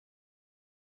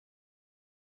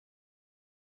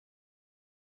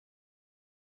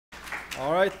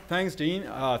All right, thanks, Dean.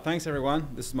 Thanks, everyone.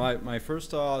 This is my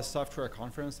first software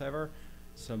conference ever,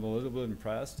 so I'm a little bit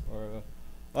impressed. Well,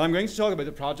 I'm going to talk about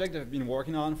the project I've been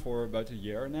working on for about a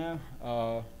year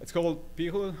now. It's called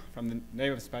Pijul, from the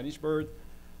name of a Spanish bird.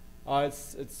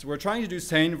 We're trying to do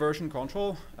Sane version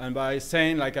control, and by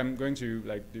Sane, like I'm going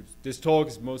to this talk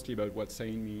is mostly about what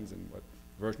Sane means and what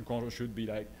version control should be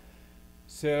like.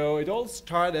 So it all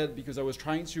started because I was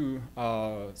trying to,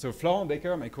 so Florent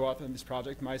Baker, my co-author in this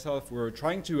project, myself, were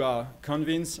trying to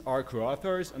convince our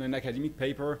co-authors on an academic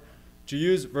paper to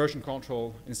use version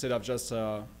control instead of just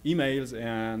emails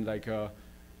and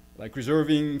like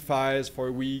reserving files for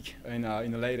a week in a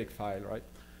LaTeX file, right?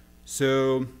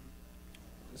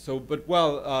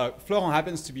 Florent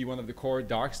happens to be one of the core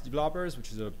Darks developers,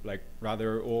 which is a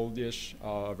rather oldish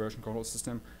version control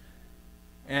system.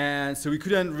 And so we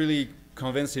couldn't really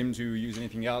convince him to use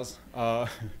anything else.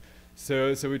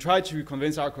 So we tried to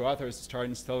convince our co-authors to start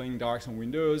installing Darks on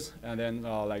Windows, and then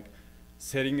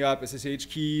setting up SSH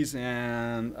keys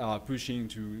and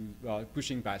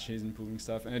pushing patches and pulling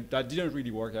stuff, and that didn't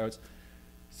really work out.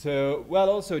 So, well,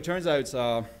 also it turns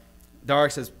out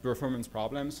Darks has performance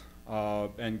problems,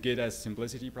 and Git has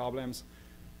simplicity problems.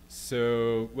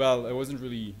 So, well, it wasn't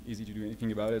really easy to do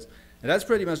anything about it. And that's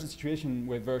pretty much the situation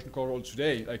with version control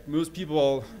today. Like most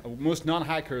people, most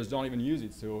non-hackers don't even use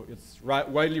it. So it's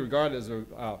widely regarded as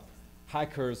a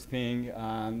hackers thing.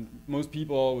 And most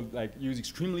people use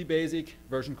extremely basic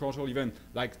version control. Even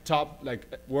top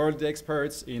world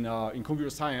experts in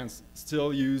computer science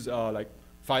still use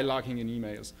file locking and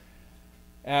emails.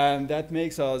 And that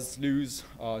makes us lose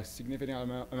a significant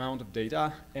amount of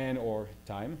data and or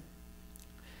time.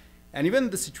 And even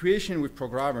the situation with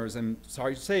programmers, I'm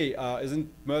sorry to say, isn't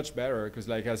much better, because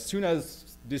as soon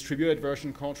as distributed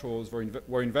version controls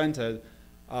were invented,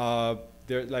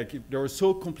 they were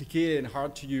so complicated and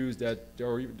hard to use that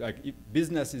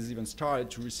businesses even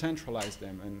started to recentralize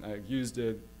them and use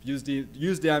them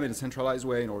in a centralized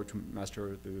way in order to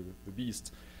master the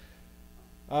beast.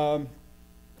 And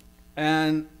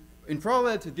in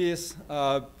parallel to this,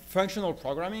 functional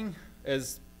programming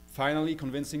is finally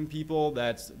convincing people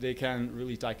that they can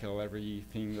really tackle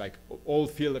everything, all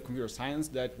field of computer science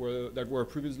that were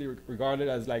previously regarded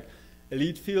as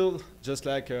elite field, just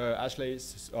like Ashley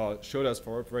showed us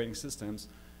for operating systems.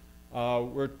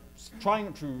 We're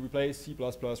trying to replace C++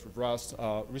 with Rust.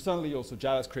 Recently, also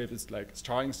JavaScript is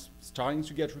starting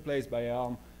to get replaced by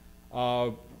Elm.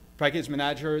 Package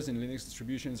managers in Linux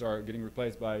distributions are getting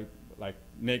replaced by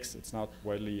Nix. It's not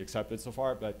widely accepted so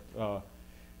far, but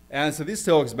and so this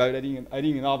talk is about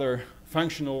adding another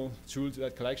functional tool to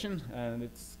that collection, and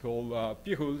it's called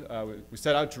Pijul. We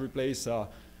set out to replace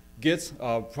Git.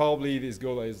 Probably this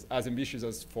goal is as ambitious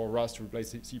as for Rust to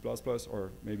replace C++,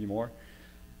 or maybe more.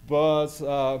 But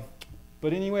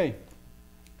anyway,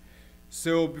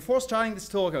 so before starting this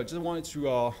talk, I just wanted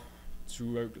to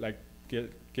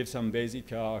give some basic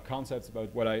concepts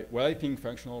about what I think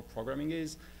functional programming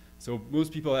is. So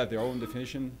most people have their own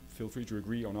definition. Feel free to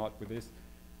agree or not with this.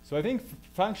 So I think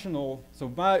functional,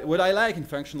 what I like in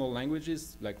functional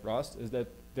languages like Rust is that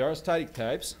there are static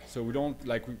types, so we don't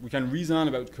we can reason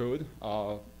about code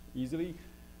easily.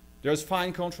 There's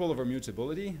fine control over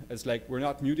mutability. It's we're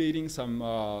not mutating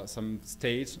some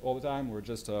states all the time. We're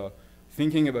just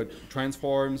thinking about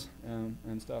transforms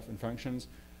and stuff and functions.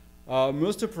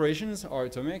 Most operations are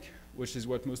atomic, which is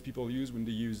what most people use when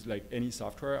they use any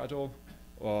software at all,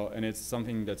 and it's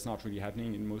something that's not really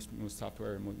happening in most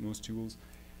software and most tools.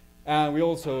 And we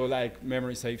also like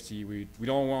memory safety. We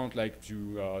don't want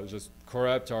to just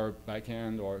corrupt our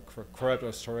backend or corrupt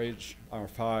our storage, our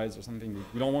files or something.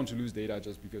 We don't want to lose data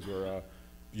just because we're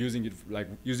using it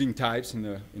using types in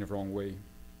the wrong way.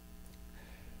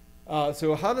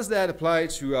 So how does that apply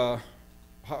to?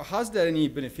 How's that any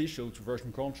beneficial to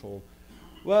version control?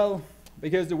 Well,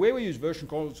 because the way we use version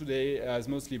control today is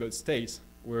mostly about states.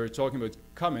 We're talking about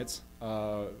commits.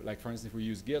 For instance, if we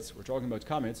use Git, we're talking about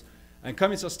commits. And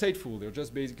commits are stateful. They're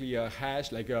just basically a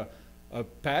hash, a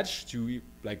patch to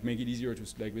make it easier to,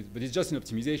 but it's just an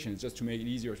optimization. It's just to make it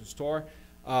easier to store,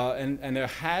 and a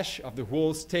hash of the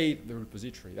whole state of the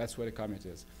repository. That's what a commit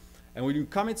is. And when you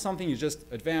commit something, you just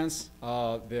advance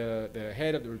the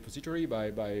head of the repository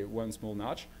by one small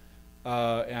notch,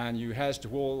 and you hash the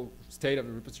whole state of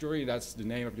the repository. That's the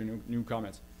name of your new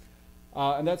commit.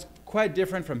 And that's quite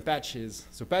different from patches.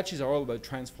 So patches are all about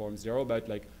transforms. They're all about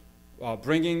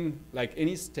bringing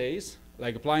any state,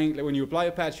 applying. When you apply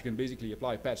a patch, you can basically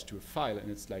apply a patch to a file, and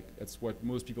it's that's what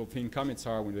most people think commits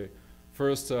are when they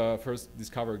first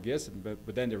discover Git,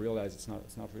 but then they realize it's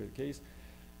not really the case.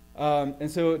 And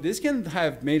so this can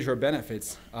have major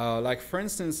benefits. For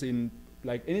instance, in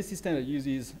like any system that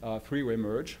uses three-way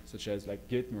merge, such as like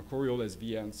Git, Mercurial,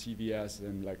 SVN, CVS,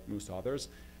 and like most others,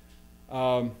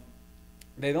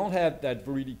 they don't have that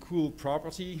really cool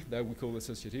property that we call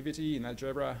associativity in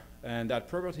algebra, and that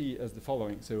property is the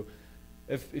following. So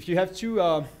if you have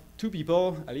two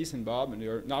people, Alice and Bob, and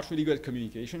they're not really good at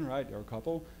communication, right? They're a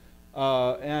couple.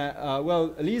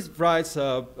 Well, Alice writes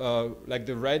like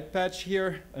the red patch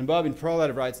here, and Bob in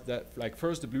parallel writes that like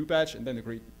first the blue patch and then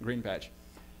the green patch.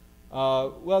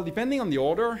 Well, depending on the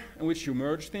order in which you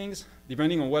merge things,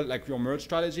 depending on what like your merge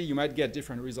strategy, you might get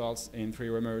different results in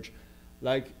three-way merge.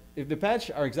 Like if the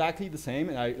patch are exactly the same,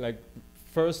 and I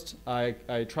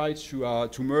try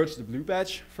to merge the blue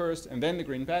patch first and then the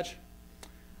green patch,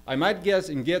 I might get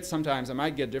in Git sometimes I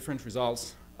might get different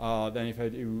results than if I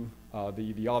do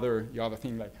the other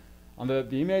thing. Like on the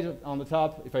image on the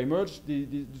top, if I merge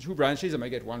the two branches, I might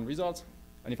get one result.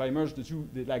 And if I merge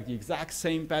the exact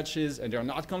same patches and they're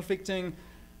not conflicting,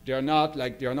 they're not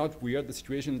weird. The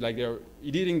situation like they're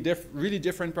editing really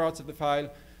different parts of the file.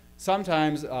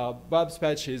 Sometimes Bob's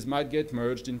patches might get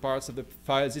merged in parts of the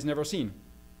files he's never seen.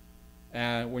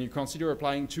 And when you consider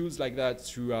applying tools like that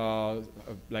to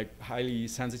like highly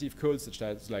sensitive codes, such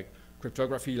as like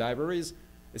cryptography libraries,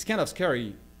 it's kind of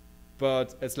scary,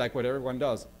 but it's like what everyone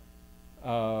does.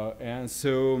 And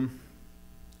so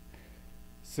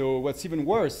what's even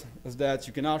worse is that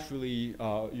you cannot really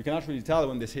tell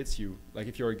when this hits you. Like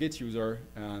if you're a Git user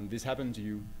and this happened to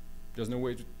you, there's no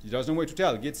way to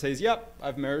tell. Git says, "Yep,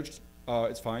 I've merged.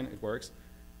 It's fine. It works,"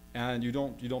 and you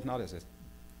don't notice it.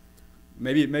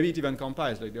 Maybe it even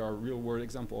compiles. Like there are real-world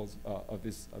examples of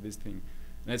this thing,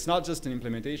 and it's not just an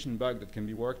implementation bug that can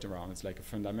be worked around. It's like a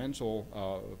fundamental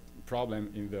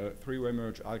problem in the three-way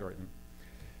merge algorithm.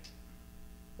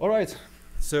 All right,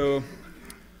 so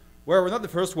we're not the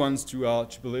first ones to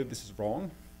believe this is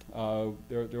wrong.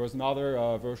 There was another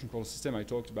version called system I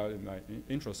talked about in my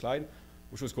intro slide,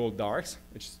 which was called darks,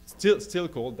 which is still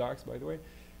called darks, by the way.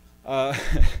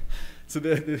 So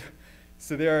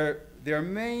their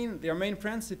main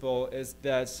principle is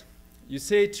that you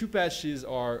say two patches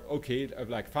are okay,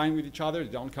 like fine with each other,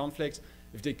 they don't conflict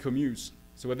if they commute.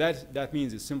 So what that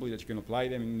means is simply that you can apply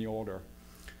them in any order.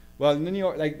 Well, in any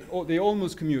like they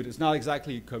almost commute. It's not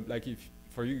exactly like if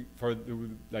for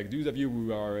those of you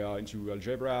who are into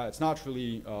algebra, it's not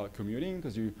really commuting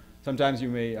because sometimes you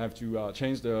may have to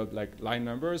change the line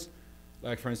numbers.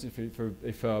 Like for instance,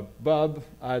 if Bob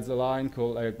adds a line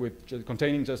called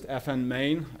containing just fn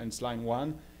main and it's line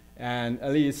 1, and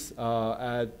Alice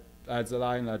adds a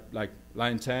line at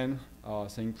line 10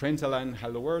 saying println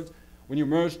hello world. When you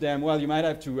merge them, well, you might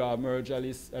have to merge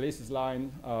Alice's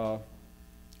line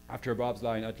after Bob's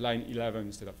line at line 11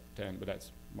 instead of 10, but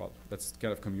that's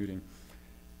kind of commuting.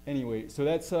 Anyway, so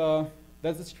that's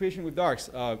the situation with darks.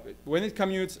 When it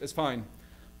commutes, it's fine.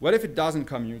 What if it doesn't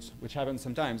commute, which happens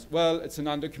sometimes? Well, it's an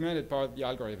undocumented part of the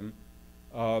algorithm,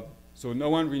 so no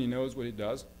one really knows what it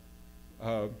does.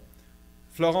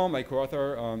 Florent, my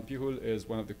co-author on Pijul, is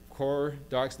one of the core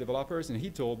darks developers, and he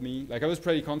told me, I was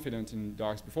pretty confident in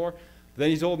darks before, but then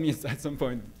he told me at some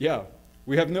point, yeah,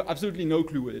 we have absolutely no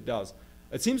clue what it does.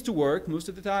 It seems to work most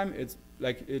of the time. It's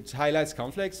it highlights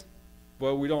conflicts,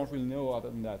 but we don't really know other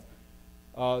than that.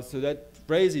 So that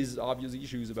raises obvious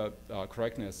issues about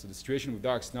correctness. So the situation with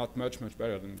darks is not much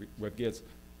better than with Git.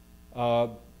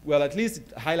 Well, at least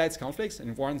it highlights conflicts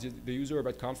and warns the user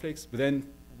about conflicts, but then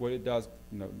what it does,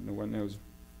 no one knows.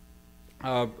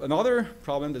 Another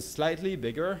problem that's slightly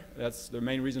bigger, that's the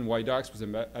main reason why darks was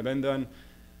abandoned,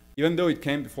 even though it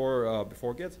came before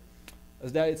Git,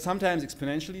 is that it's sometimes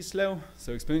exponentially slow.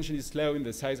 So exponentially slow in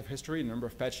the size of history, number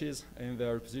of patches in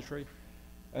the repository.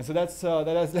 And so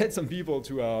that has led some people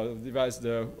to devise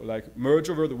the merge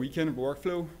over the weekend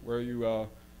workflow, where you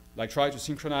try to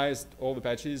synchronize all the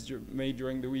patches you made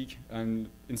during the week, and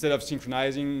instead of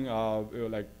synchronizing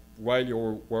while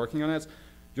you're working on it,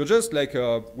 you're just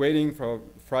waiting for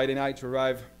Friday night to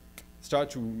arrive, start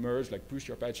to merge, push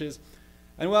your patches,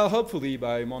 and well, hopefully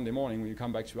by Monday morning when you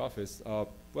come back to office,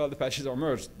 well, the patches are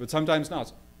merged, but sometimes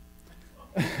not.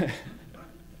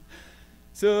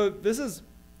 So this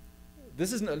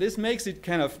makes it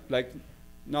kind of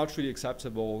not really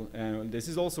acceptable, and this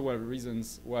is also one of the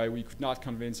reasons why we could not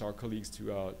convince our colleagues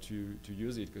to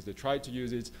use it, because they tried to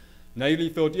use it, naively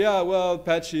thought, yeah, well,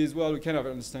 patches, well, we kind of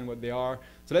understand what they are,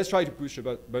 so let's try to push a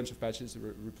bunch of patches to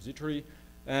the repository,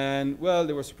 and well,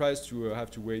 they were surprised to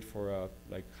have to wait for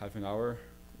half an hour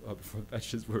before the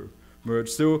patches were merged.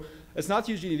 So it's not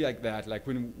usually like that.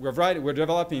 When we're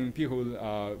developing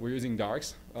Pijul, we're using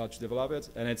darks to develop it,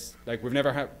 and it's we've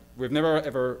never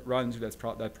ever run into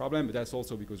that problem. But that's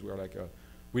also because we're a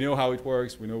we know how it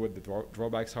works, we know what the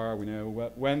drawbacks are, we know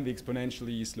when the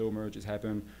exponentially slow merges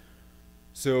happen.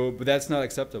 So, but that's not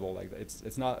acceptable. Like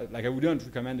it's not like I wouldn't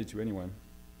recommend it to anyone.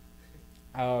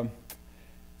 And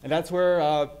that's where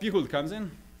Pijul comes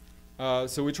in.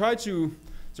 So we try to,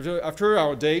 so after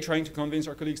our day trying to convince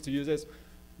our colleagues to use this,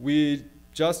 we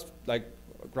just like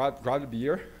grabbed a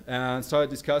beer and started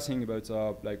discussing about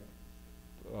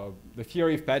the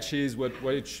theory of patches, what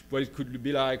it could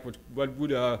be like, what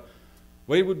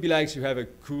it would be like to have a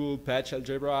cool patch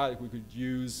algebra that we could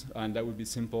use, and that would be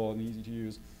simple and easy to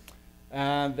use.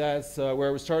 And that's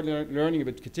where we started learning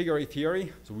about category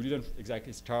theory. So we didn't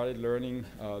exactly started learning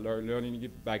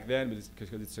it back then, but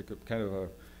because it's a kind of a,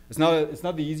 it's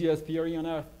not the easiest theory on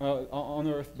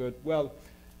Earth, but well.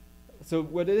 So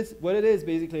what it is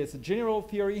basically, it's a general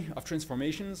theory of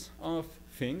transformations of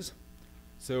things.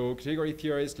 So category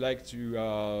theorists like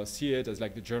to see it as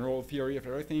like the general theory of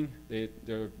everything.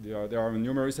 There are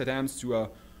numerous attempts to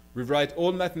rewrite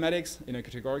all mathematics in a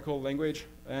categorical language,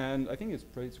 and I think it's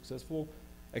pretty successful,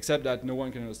 except that no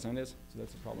one can understand it, so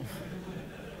that's a problem.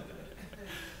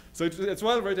 So it's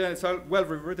well written, it's well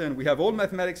written. We have all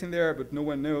mathematics in there, but no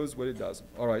one knows what it does.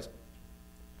 All right.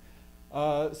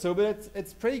 But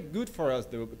it's pretty good for us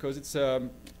though, because it's so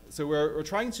we're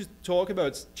trying to talk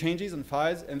about changes on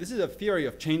files, and this is a theory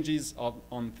of changes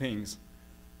on things.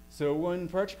 So one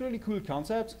particularly cool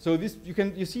concept. So this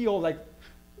you see all like.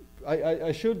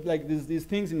 I showed like these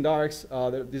things in darks.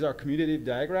 These are commutative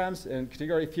diagrams, and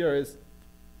category theorists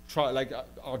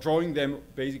are drawing them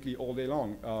basically all day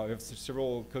long. We have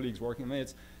several colleagues working on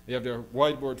it. They have their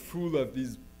whiteboard full of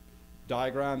these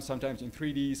diagrams, sometimes in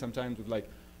 3D, sometimes with like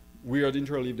weird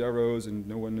interleaved arrows, and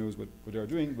no one knows what they're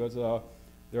doing. But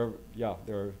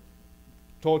they're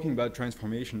talking about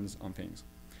transformations on things.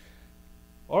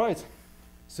 All right.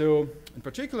 So in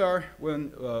particular,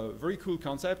 one very cool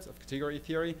concept of category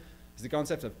theory is the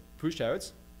concept of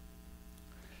push-outs.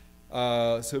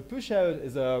 So push-out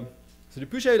is the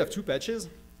push-out of two patches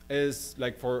is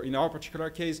like in our particular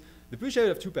case, the push-out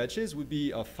of two patches would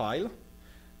be a file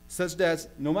such that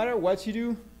no matter what you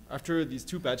do after these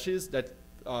two patches, that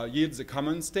yields a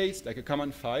common state, like a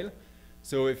common file.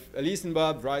 So if Elise and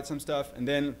Bob write some stuff, and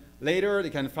then later they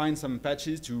can find some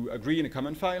patches to agree in a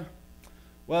common file,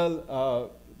 well,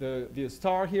 the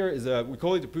star here is we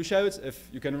call it a push-out. If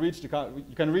you can reach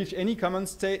any common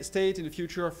state in the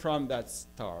future from that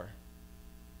star.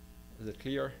 Is it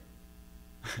clear?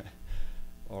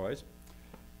 All right.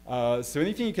 So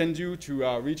anything you can do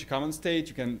to reach a common state,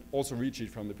 you can also reach it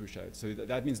from the push-out. So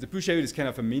that means the push-out is kind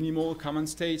of a minimal common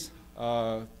state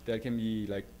that can be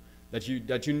like that you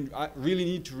really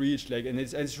need to reach, like, and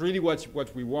it's really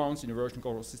what we want in a version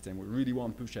control system. We really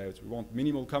want push-outs. We want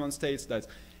minimal common states that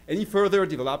any further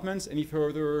developments, any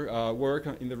further work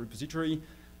in the repository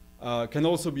can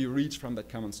also be reached from that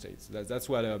common state. So that's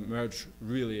what a merge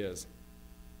really is.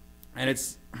 And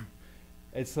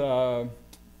so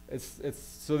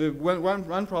the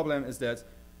one problem is that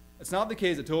it's not the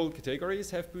case that all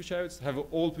categories have push-outs, have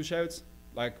all push-outs.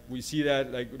 Like we see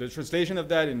that, like the translation of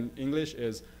that in English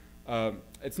is,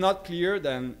 it's not clear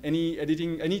that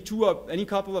any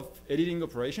couple of editing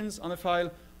operations on a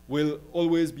file will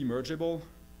always be mergeable.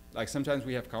 Like sometimes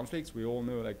we have conflicts. We all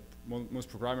know, like most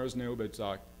programmers know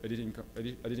about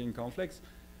editing conflicts.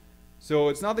 So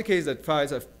it's not the case that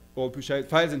files have all push-outs.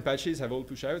 Files and patches have all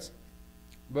push-outs.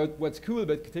 But what's cool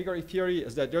about category theory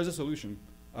is that there's a solution.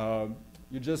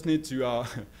 You just need to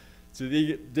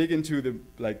dig into the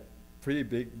pretty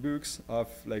big books of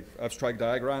like abstract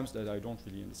diagrams that I don't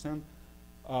really understand.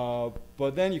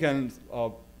 But then you can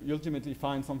ultimately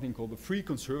find something called the free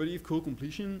conservative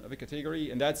co-completion of a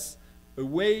category, and that's a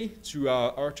way to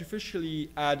artificially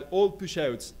add all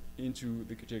push-outs into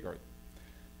the category.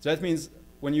 So that means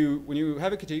when you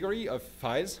have a category of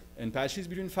files and patches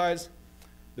between files,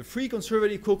 the free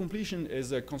conservative co-completion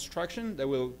is a construction that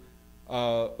will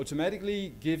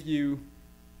automatically give you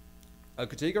a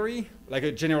category, like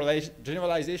a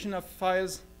generalization of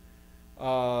files,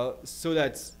 so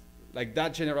that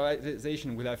that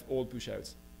generalization will have all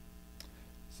push-outs.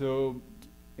 So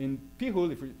in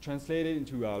Pijul, if we translate it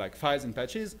into like files and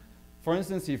patches, for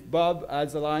instance, if Bob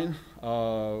adds a line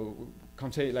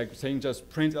saying just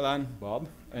print ln Bob,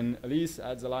 and Elise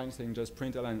adds a line saying just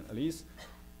print ln Elise,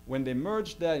 when they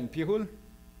merge that in Pijul,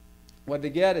 what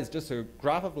they get is just a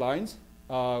graph of lines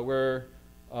where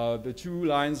the two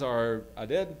lines are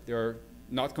added. They're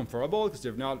not comparable because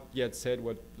they've not yet said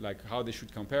how they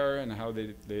should compare and how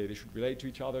they should relate to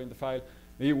each other in the file.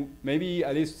 Maybe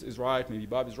Alice is right, maybe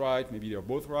Bob is right, maybe they're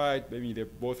both right, maybe they're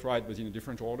both right but in a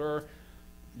different order.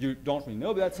 You don't really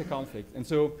know, but that's a conflict. And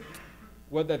so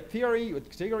what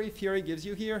category theory gives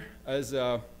you here is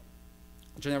a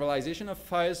generalization of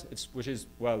files, which is,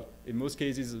 well, in most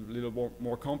cases a little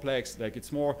more complex. Like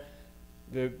it's more,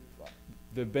 the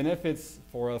benefits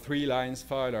for a 3 lines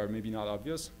file are maybe not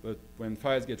obvious, but when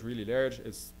files get really large,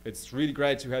 it's really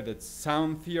great to have that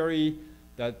sound theory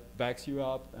that backs you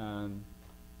up, and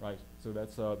right. So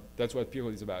that's what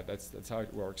Pijul is about. That's how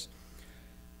it works.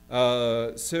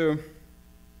 So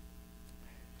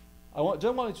I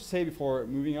just wanted to say before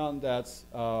moving on that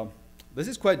this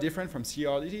is quite different from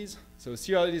CRDTs. So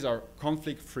CRDTs are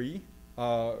conflict-free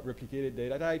replicated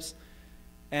data types,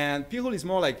 and Pijul is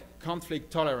more like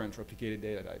conflict-tolerant replicated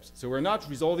data types. So we're not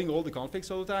resolving all the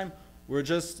conflicts all the time. We're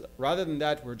just, rather than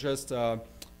that, we're just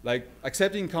like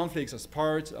accepting conflicts as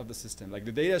part of the system. Like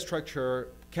the data structure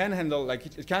can handle, like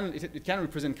it can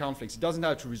represent conflicts. It doesn't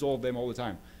have to resolve them all the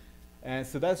time. And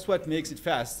so that's what makes it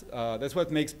fast. That's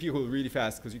what makes Pijul really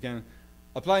fast, because you can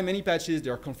apply many patches.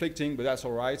 They're conflicting, but that's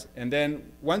all right. And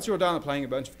then once you're done applying a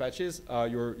bunch of patches,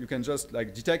 you can just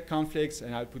like detect conflicts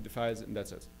and output the files, and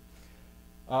that's it.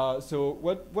 So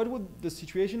what would the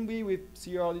situation be with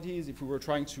CRDTs if we were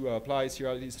trying to apply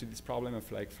CRDTs to this problem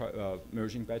of like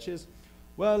merging patches?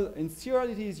 Well, in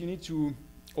CRDTs, you need to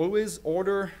always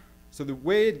order. So the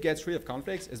way it gets rid of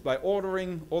conflicts is by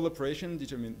ordering all operations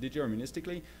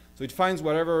deterministically. So it finds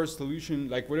whatever solution,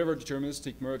 like whatever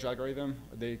deterministic merge algorithm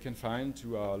they can find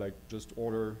to like just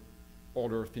order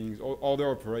things,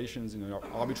 order operations in an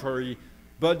arbitrary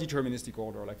but deterministic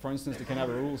order. Like for instance, they can have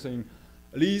a rule saying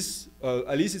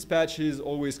Alice's patches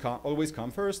always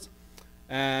come first,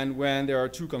 and when there are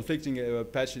 2 conflicting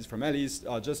patches from Alice,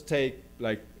 just take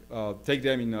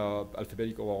them in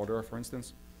alphabetical order, for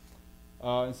instance.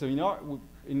 And so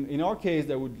in our case,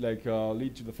 that would like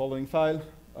lead to the following file,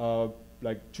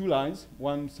 like 2 lines,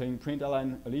 one saying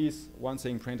println Alice, one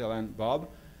saying println Bob,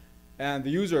 and the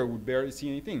user would barely see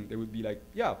anything. They would be like,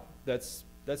 yeah, that's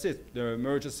it. The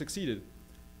merge has succeeded.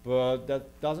 But that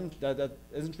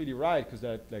isn't really right, because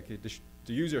that like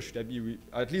the user should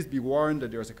at least be warned that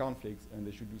there's a conflict and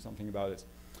they should do something about it.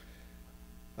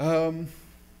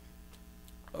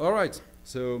 All right.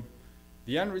 So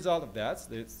the end result of that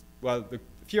is, well, the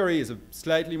theory is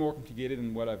slightly more complicated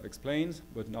than what I've explained,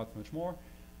 but not much more.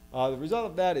 The result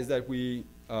of that is that we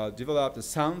developed a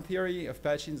sound theory of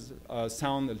patches,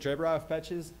 sound algebra of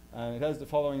patches, and it has the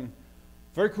following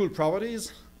very cool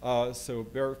properties. So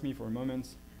bear with me for a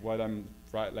moment while I'm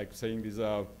saying these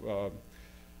bad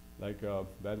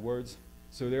words.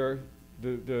 So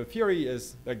the theory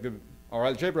is like our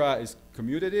algebra is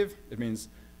commutative. It means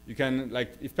you can,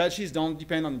 like, if patches don't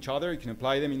depend on each other, you can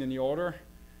apply them in any order.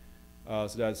 So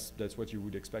that's what you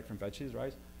would expect from patches,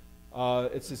 right?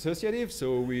 It's associative,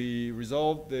 so we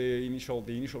resolved the initial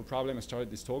problem I started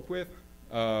this talk with.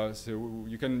 So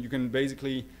you can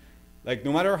basically, like,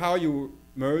 no matter how you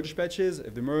merge patches,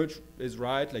 if the merge is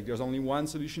right, like there's only one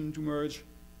solution to merge,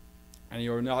 and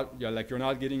you're not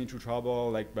getting into trouble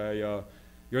like by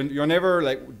you're never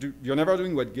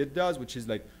doing what Git does, which is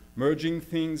like merging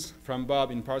things from Bob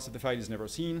in parts of the file is never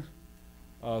seen.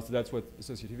 So that's what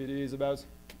associativity is about.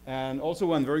 And also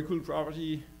one very cool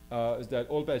property is that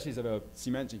all patches have a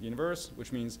semantic inverse,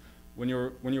 which means when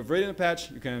you've written a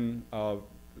patch, you can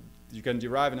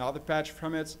derive another patch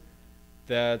from it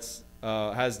that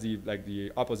has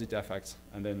the opposite effects,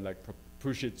 and then like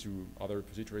push it to other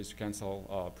repositories to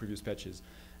cancel previous patches.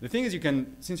 The thing is,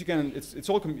 it's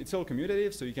all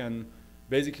commutative, so you can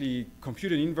basically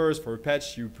compute an inverse for a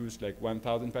patch you pushed like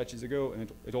 1,000 patches ago,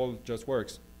 and it all just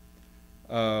works.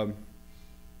 And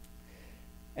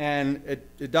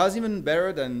it does even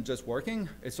better than just working.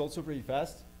 It's also pretty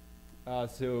fast.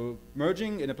 So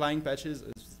merging and applying patches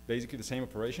is basically the same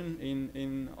operation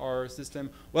in our system.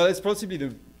 Well, it's possibly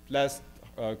the last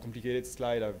complicated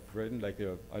slide I've written. Like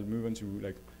I'll move on to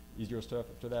like easier stuff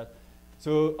after that.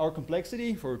 So our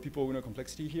complexity, for people who know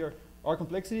complexity here, our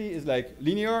complexity is like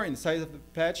linear in size of the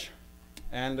patch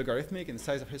and logarithmic in the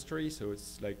size of history. So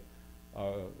it's like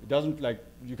it doesn't, like,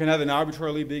 you can have an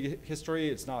arbitrarily big history.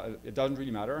 It's not. It doesn't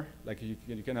really matter. Like you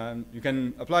can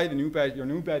apply the your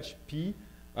new patch P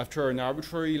after an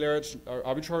arbitrarily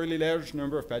large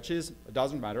number of patches. It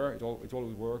doesn't matter. It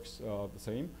always works the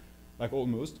same, like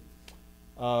almost.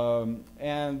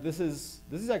 And this is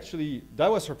actually,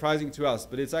 that was surprising to us,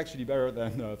 but it's actually better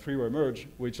than 3-way merge,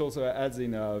 which also adds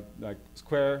in a like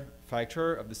square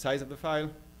factor of the size of the file.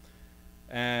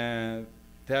 And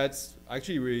that's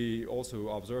actually, we also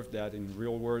observed that in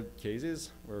real world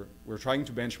cases where we're trying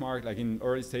to benchmark, like in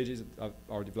early stages of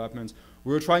our development,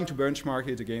 we were trying to benchmark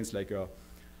it against like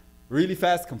really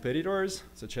fast competitors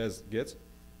such as Git.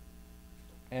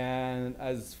 And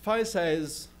as file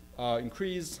size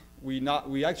increased,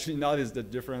 we actually noticed the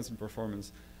difference in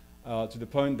performance to the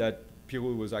point that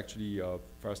Pijul was actually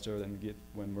faster than Git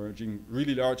when merging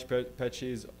really large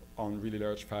patches on really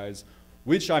large files,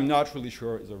 which I'm not really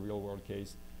sure is a real world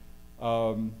case.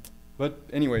 But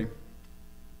anyway.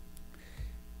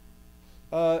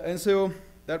 And so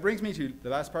that brings me to the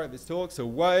last part of this talk. So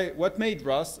what made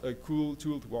Rust a cool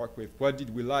tool to work with? What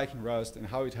did we like in Rust and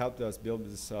how it helped us build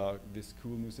this, this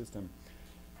cool new system?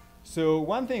 So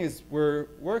one thing is we're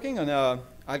working on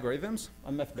algorithms,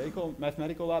 on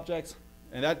mathematical objects.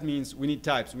 And that means we need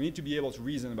types. We need to be able to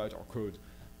reason about our code.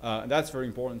 And that's very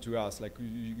important to us. Like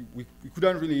we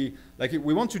couldn't really, like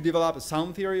we want to develop a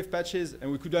sound theory of patches and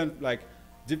we couldn't like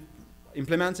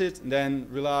implement it and then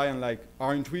rely on like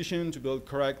our intuition to build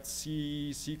correct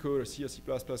C code or C or C++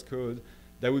 code.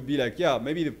 That would be like, yeah,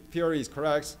 maybe the theory is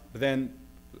correct, but then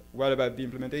what about the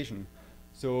implementation?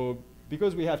 So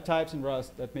because we have types in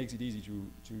Rust, that makes it easy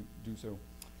to do so.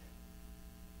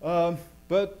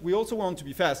 But we also want to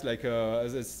be fast. Like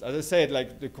as I said,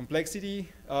 like the complexity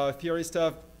theory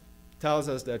stuff tells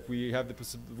us that we have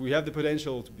the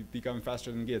potential to become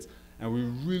faster than Git, and we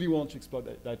really want to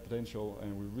exploit that potential,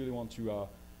 and we really want to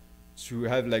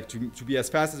have like to be as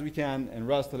fast as we can. And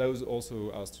Rust allows also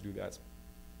us to do that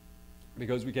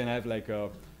because we can have like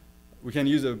we can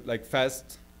use like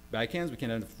fast backends. We can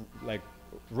have like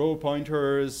row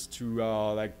pointers to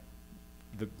like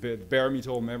the bare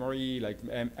metal memory, like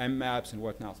M maps and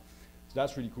whatnot. So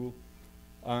that's really cool.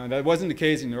 That wasn't the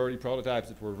case in early prototypes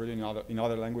that were written in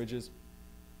other languages.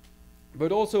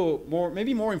 But also,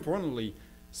 maybe more importantly,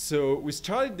 so we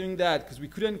started doing that because we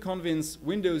couldn't convince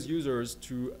Windows users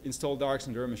to install darks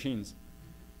on their machines.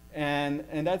 And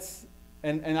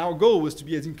our goal was to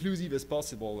be as inclusive as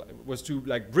possible, was to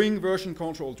like bring version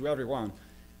control to everyone.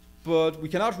 But we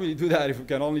cannot really do that if we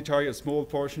can only target a small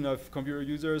portion of computer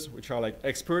users, which are like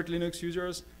expert Linux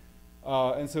users.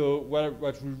 And so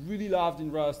what we really loved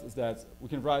in Rust is that we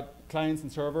can write clients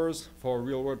and servers for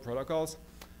real-world protocols.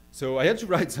 So I had to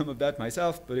write some of that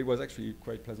myself, but it was actually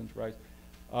quite pleasant to write.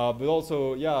 But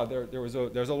also, yeah,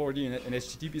 there's already an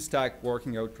HTTP stack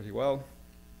working out pretty well.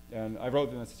 And I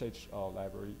wrote an SSH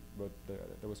library, but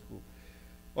that was cool.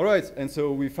 All right, and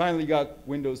so we finally got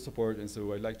Windows support, and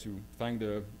so I'd like to thank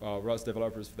the Rust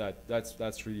developers for that.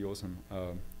 That's really awesome.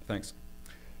 Thanks.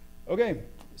 Okay,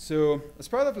 so as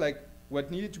part of like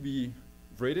what needed to be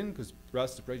written, because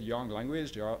Rust is a pretty young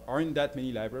language, there aren't that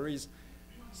many libraries.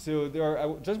 So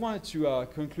I just wanted to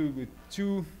conclude with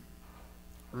two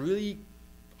really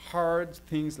hard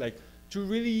things, like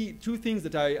two things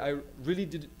that I really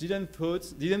didn't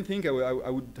think I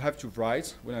would have to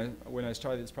write when I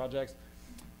started this project.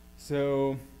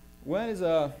 So one is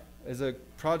a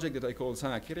project that I call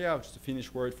Sane, which is a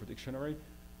Finnish word for dictionary,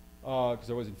 because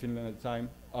I was in Finland at the time.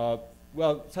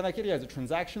 Well, Sane is a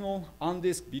transactional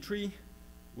on-disk B tree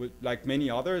with like many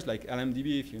others, like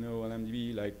LMDB, if you know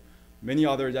LMDB, like many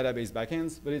other database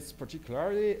backends. But its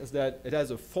particularity is that it has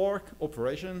a fork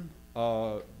operation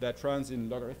that runs in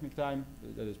logarithmic time.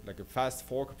 That is like a fast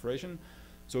fork operation.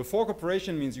 So a fork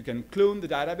operation means you can clone the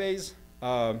database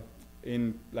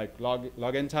in like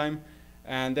log n time,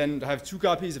 and then have two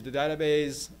copies of the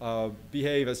database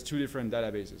behave as two different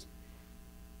databases.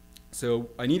 So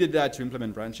I needed that to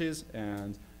implement branches,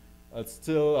 and it's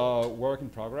still a work in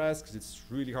progress because it's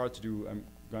really hard to do. I'm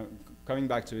coming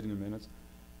back to it in a minute.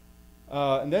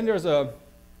 And then there's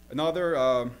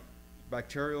another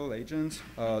bacterial agent,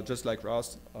 just like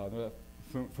Rust, another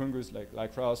fungus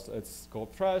like Rust. It's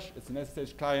called Thresh. It's an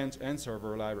SSH client and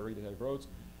server library that I wrote.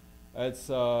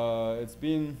 It's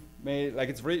been made, like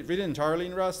it's written entirely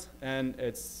in Rust, and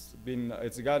it's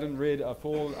gotten rid of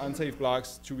all unsafe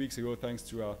blocks 2 weeks ago thanks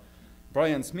to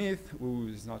Brian Smith, who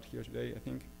is not here today, I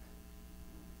think.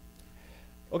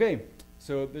 Okay,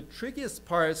 so the trickiest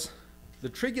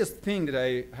thing that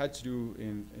I had to do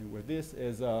with this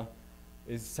is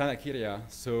Sane.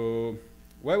 So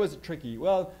why was it tricky?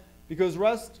 Well, because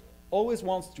Rust always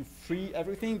wants to free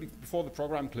everything before the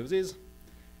program closes.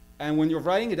 And when you're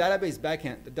writing a database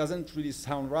backend, that doesn't really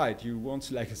sound right. You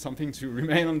want like something to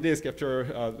remain on disk after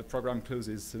the program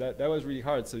closes. So that was really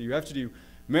hard. So you have to do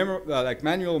like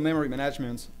manual memory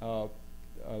management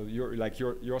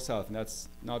yourself, and that's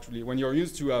not really, when you're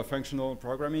used to functional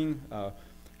programming,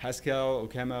 Haskell,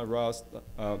 Okama, Rust,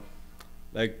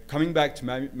 like coming back to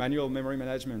manual memory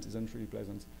management isn't really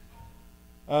pleasant.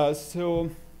 So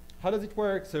how does it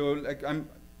work? So like I'm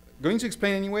going to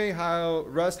explain anyway how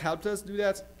Rust helped us do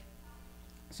that.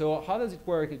 So how does it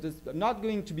work? I'm not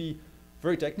going to be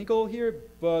very technical here,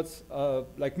 but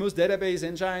like most database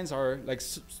engines are like,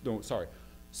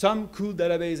 some cool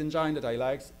database engine that I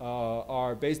like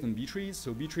are based on B trees.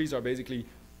 So B trees are basically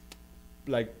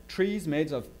like trees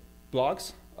made of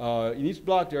blocks. In each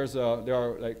block, there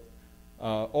are like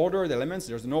ordered elements.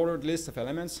 There's an ordered list of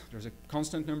elements. There's a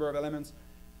constant number of elements.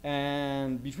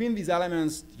 And between these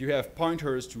elements, you have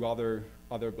pointers to other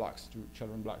blocks, to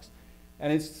children blocks.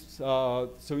 And it's,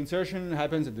 so insertion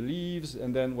happens at the leaves,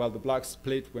 and then, well, the blocks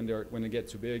split when they get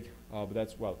too big. But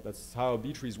that's how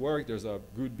B trees work. There's a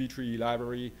good B tree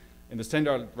library in the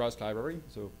standard Rust library.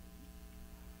 So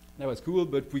that was cool,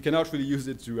 but we cannot really use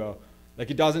it to,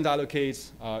 like, it doesn't allocate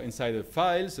inside the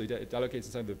file, so it allocates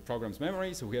inside the program's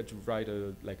memory. So we had to write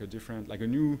a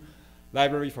new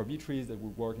library for B trees that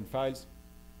would work in files.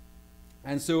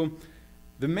 And so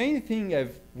the main thing I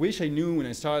wish I knew when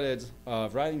I started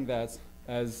writing that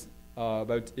is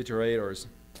about iterators.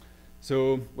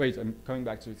 So wait, I'm coming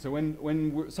back to it. So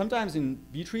sometimes in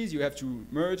B trees you have to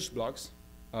merge blocks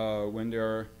when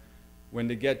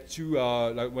they get too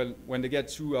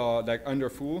like under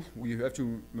full, you have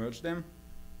to merge them.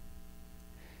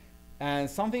 And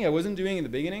something I wasn't doing in the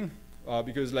beginning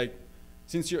because like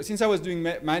since I was doing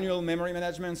manual memory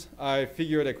management, I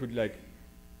figured I could like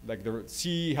the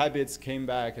C habits came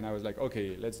back, and I was like,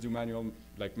 okay, let's do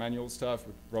manual stuff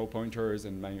with row pointers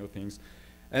and manual things.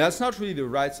 And that's not really the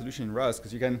right solution in Rust,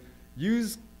 because you can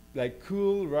use like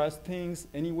cool Rust things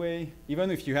anyway,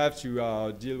 even if you have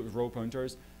to deal with row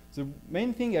pointers. So the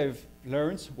main thing I've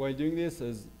learned while doing this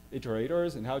is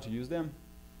iterators and how to use them.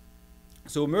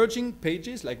 So merging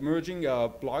pages, like merging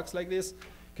blocks like this,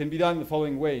 can be done the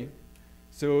following way.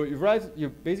 So you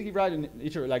basically write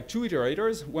like two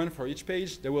iterators, one for each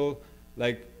page. They will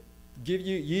like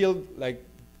yield like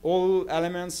all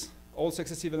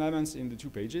successive elements in the two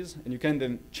pages, and you can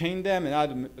then chain them and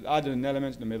add an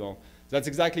element in the middle. So that's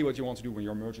exactly what you want to do when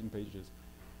you're merging pages.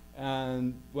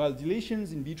 And well,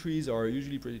 deletions in B trees are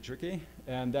usually pretty tricky,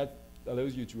 and that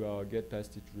allows you to get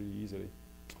past it really easily.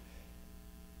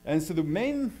 And so the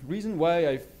main reason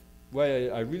why I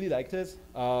really liked it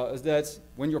is that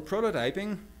when you're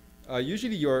prototyping,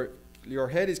 usually your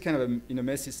head is kind of in a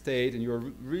messy state, and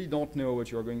you really don't know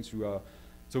what you're going to.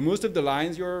 So most of the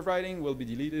lines you're writing will be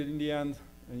deleted in the end,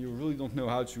 and you really don't know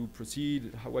how to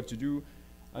proceed, what to do.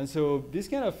 And so this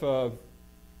kind of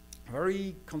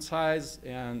very concise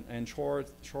and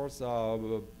short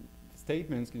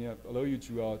statements can allow you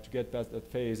to get past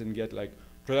that phase and get like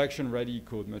production-ready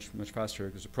code much faster,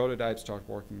 because the prototypes start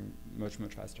working much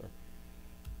faster.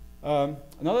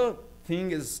 Another thing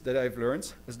that I've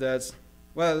learned is that,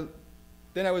 well,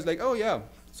 then I was like, oh yeah,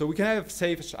 so we can have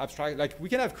safe abstract, like we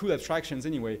can have cool abstractions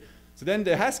anyway. So then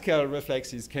the Haskell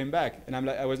reflexes came back, and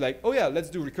I was like, oh yeah, let's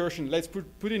do recursion. Let's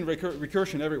put in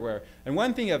recursion everywhere. And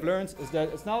one thing I've learned is that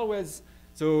it's not always,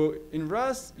 so in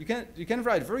Rust, you can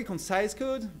write very concise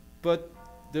code, but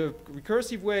the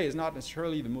recursive way is not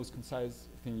necessarily the most concise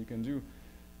thing you can do.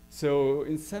 So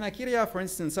in Sane, for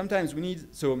instance, sometimes we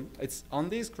need, so it's on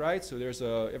disk, right? So there's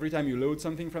every time you load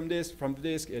something from the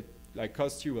disk, it like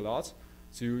costs you a lot.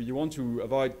 So you want to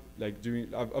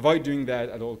avoid doing that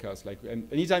at all costs. Like,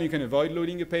 and anytime you can avoid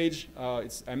loading a page,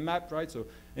 it's mmap, right? So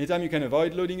anytime you can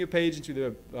avoid loading a page into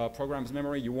the program's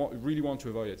memory, you really want to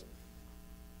avoid it.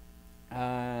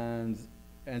 And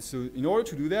so in order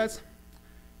to do that,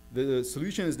 the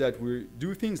solution is that we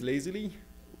do things lazily.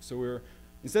 So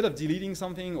instead of deleting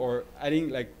something or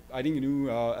adding a new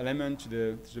element to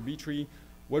the B tree,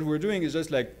 what we're doing is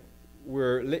just like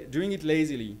we're doing it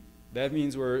lazily. That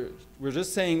means we're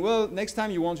just saying, well, next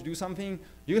time you want to do something,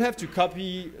 you have to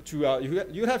copy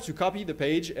the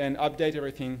page and update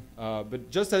everything, but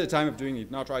just at the time of doing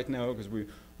it, not right now, because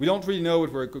we don't really know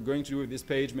what we're going to do with this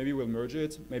page. Maybe we'll merge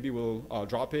it, maybe we'll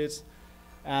drop it,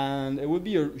 and it would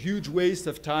be a huge waste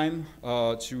of time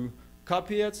to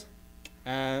copy it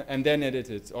and then edit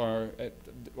it, or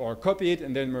copy it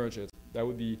and then merge it. That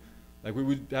would be like we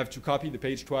would have to copy the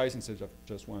page twice instead of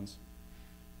just once.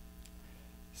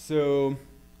 So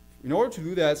in order to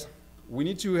do that, we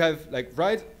need to have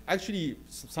write actually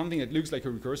something that looks like a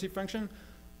recursive function,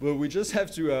 but we just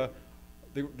have to,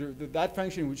 that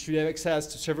function should have access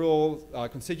to several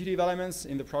consecutive elements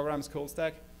in the program's call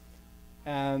stack.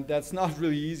 And that's not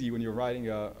really easy when you're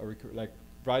writing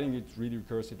writing it really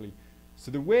recursively.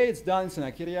 So the way it's done in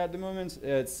Sane at the moment,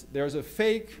 there's a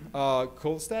fake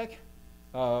call stack.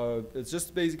 It's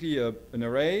just basically an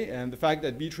array, and the fact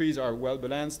that B trees are well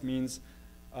balanced means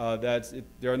that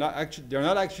they're not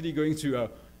actually going to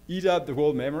eat up the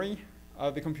whole memory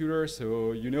of the computer.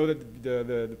 So you know that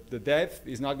the depth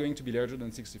is not going to be larger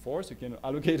than 64. So you can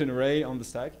allocate an array on the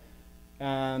stack,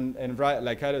 and write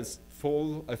add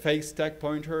a fake stack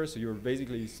pointer. So you're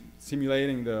basically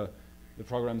simulating the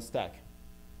program stack.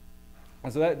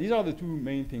 And so these are the two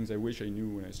main things I wish I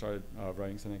knew when I started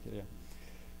writing Sane.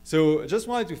 So I just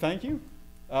wanted to thank you,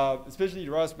 especially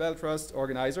the Rust Belt Trust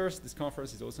organizers. This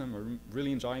conference is awesome. I'm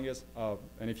really enjoying it.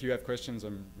 And if you have questions,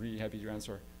 I'm really happy to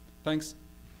answer. Thanks.